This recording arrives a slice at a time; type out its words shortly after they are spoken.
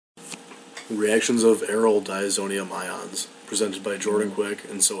Reactions of Aryl Diazonium ions, presented by Jordan Quick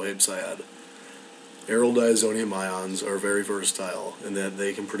and Sohaib Syed. Aryl Diazonium ions are very versatile in that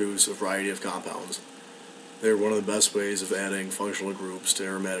they can produce a variety of compounds. They are one of the best ways of adding functional groups to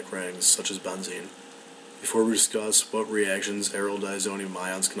aromatic rings, such as benzene. Before we discuss what reactions Aryl Diazonium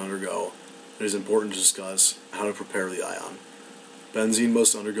ions can undergo, it is important to discuss how to prepare the ion. Benzene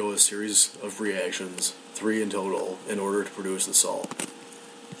must undergo a series of reactions, 3 in total, in order to produce the salt.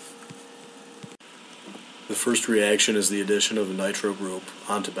 The first reaction is the addition of a nitro group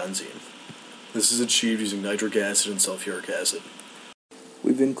onto benzene. This is achieved using nitric acid and sulfuric acid.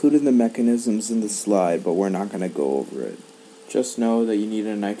 We've included the mechanisms in the slide, but we're not going to go over it. Just know that you need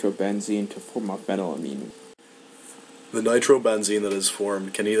a nitrobenzene to form a phenylamine. The nitrobenzene that is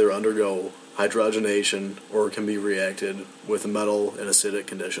formed can either undergo hydrogenation or can be reacted with a metal in acidic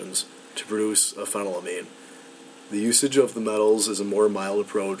conditions to produce a phenylamine. The usage of the metals is a more mild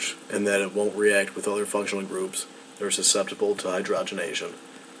approach in that it won't react with other functional groups that are susceptible to hydrogenation.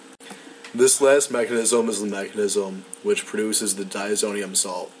 This last mechanism is the mechanism which produces the diazonium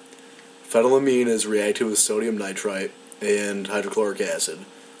salt. Phenylamine is reacted with sodium nitrite and hydrochloric acid,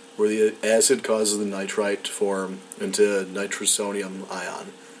 where the acid causes the nitrite to form into nitrosonium ion.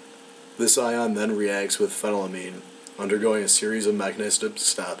 This ion then reacts with phenylamine, undergoing a series of mechanistic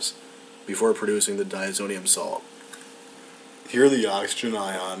steps before producing the diazonium salt. Here the oxygen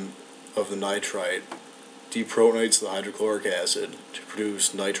ion of the nitrite deprotonates the hydrochloric acid to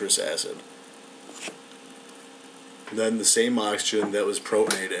produce nitrous acid. Then the same oxygen that was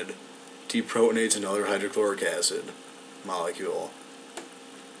protonated deprotonates another hydrochloric acid molecule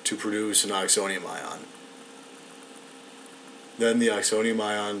to produce an oxonium ion. Then the oxonium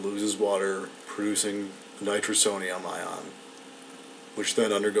ion loses water, producing nitrosonium ion, which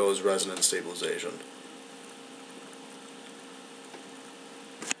then undergoes resonance stabilization.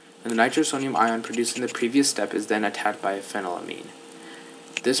 And the nitrosonium ion produced in the previous step is then attacked by a phenylamine.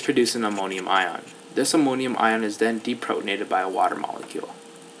 This produces an ammonium ion. This ammonium ion is then deprotonated by a water molecule.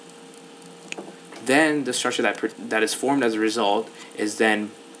 Then the structure that is formed as a result is then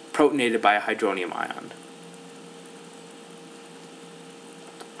protonated by a hydronium ion.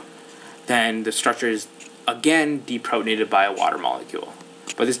 Then the structure is again deprotonated by a water molecule.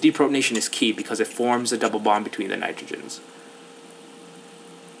 But this deprotonation is key because it forms a double bond between the nitrogens.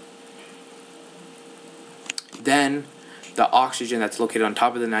 Then the oxygen that's located on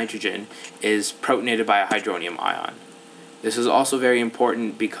top of the nitrogen is protonated by a hydronium ion. This is also very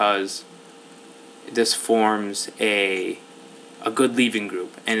important because this forms a good leaving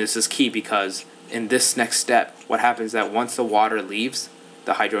group, and this is key because in this next step, what happens is that once the water leaves,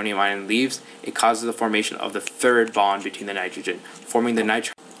 the hydronium ion leaves, it causes the formation of the third bond between the nitrogen, forming the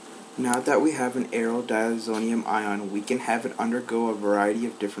nitro. Now that we have an Aryl Diazonium ion, we can have it undergo a variety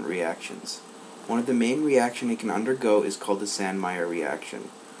of different reactions. One of the main reactions it can undergo is called the Sandmeyer reaction.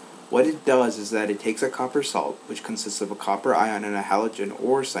 What it does is that it takes a copper salt, which consists of a copper ion and a halogen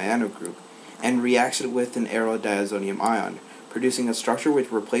or cyano group, and reacts it with an Aryl Diazonium ion, producing a structure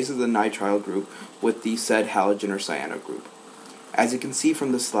which replaces the nitrile group with the said halogen or cyano group. As you can see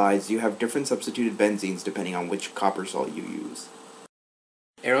from the slides, you have different substituted benzenes depending on which copper salt you use.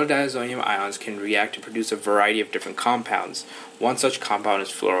 Aryl Diazonium ions can react to produce a variety of different compounds. One such compound is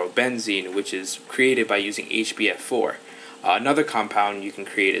fluorobenzene, which is created by using HbF4. Another compound you can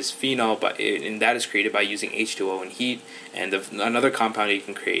create is phenol, and that is created by using H2O and heat. And another compound you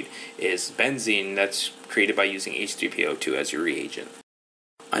can create is benzene, that's created by using H3PO2 as your reagent.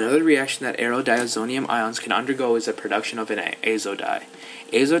 Another reaction that Aryl Diazonium ions can undergo is the production of an Azo dye.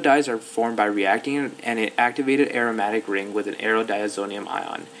 Azo dyes are formed by reacting an activated aromatic ring with an Aryl Diazonium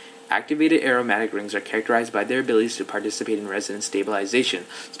ion. Activated aromatic rings are characterized by their abilities to participate in resonance stabilization,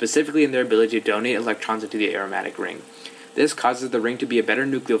 specifically in their ability to donate electrons into the aromatic ring. This causes the ring to be a better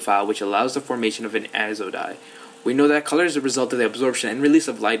nucleophile, which allows the formation of an azo dye. We know that color is a result of the absorption and release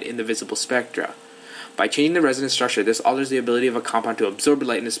of light in the visible spectra. By changing the resonance structure, this alters the ability of a compound to absorb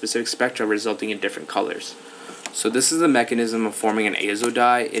light in a specific spectra, resulting in different colors. So this is the mechanism of forming an azo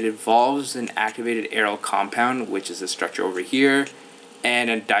dye. It involves an activated aryl compound, which is the structure over here, and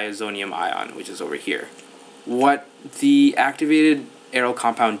a diazonium ion, which is over here. What the activated aryl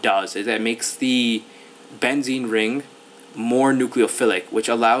compound does is that it makes the benzene ring more nucleophilic, which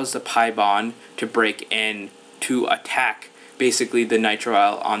allows the pi bond to break and to attack basically the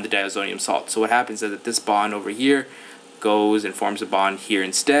nitrile on the diazonium salt. So what happens is that this bond over here goes and forms a bond here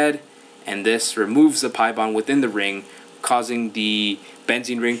instead, and this removes the pi bond within the ring, causing the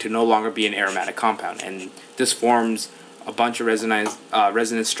benzene ring to no longer be an aromatic compound. And this forms a bunch of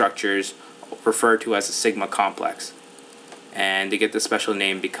resonance structures referred to as a sigma complex. And they get the special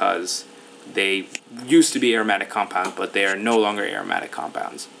name because They used to be aromatic compounds, but they are no longer aromatic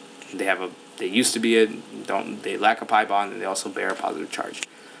compounds. They used to be they lack a pi bond, and they also bear a positive charge.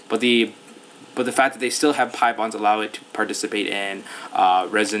 But the fact that they still have pi bonds allow it to participate in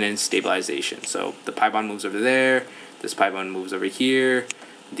resonance stabilization. So the pi bond moves over there, this pi bond moves over here.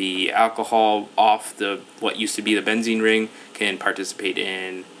 The alcohol off what used to be the benzene ring can participate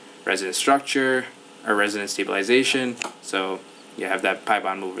in resonance structure or resonance stabilization. So you have that pi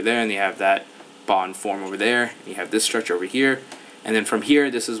bond move over there, and you have that bond form over there, and you have this structure over here. And then from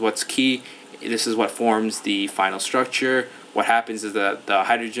here, this is what's key. This is what forms the final structure. What happens is that the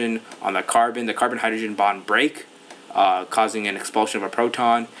hydrogen on the carbon-hydrogen bond break, causing an expulsion of a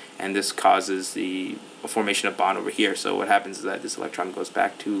proton, and this causes the formation of bond over here. So what happens is that this electron goes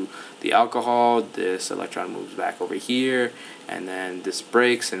back to the alcohol, this electron moves back over here, and then this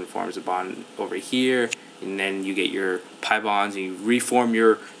breaks and forms a bond over here, and then you get your pi bonds, and you reform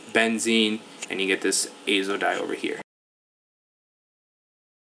your benzene, and you get this azo dye over here.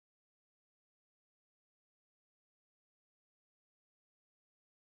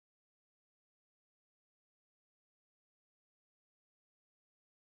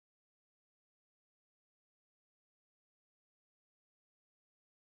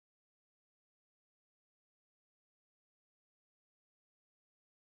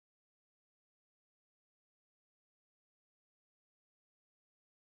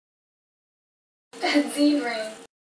 Benzene ring.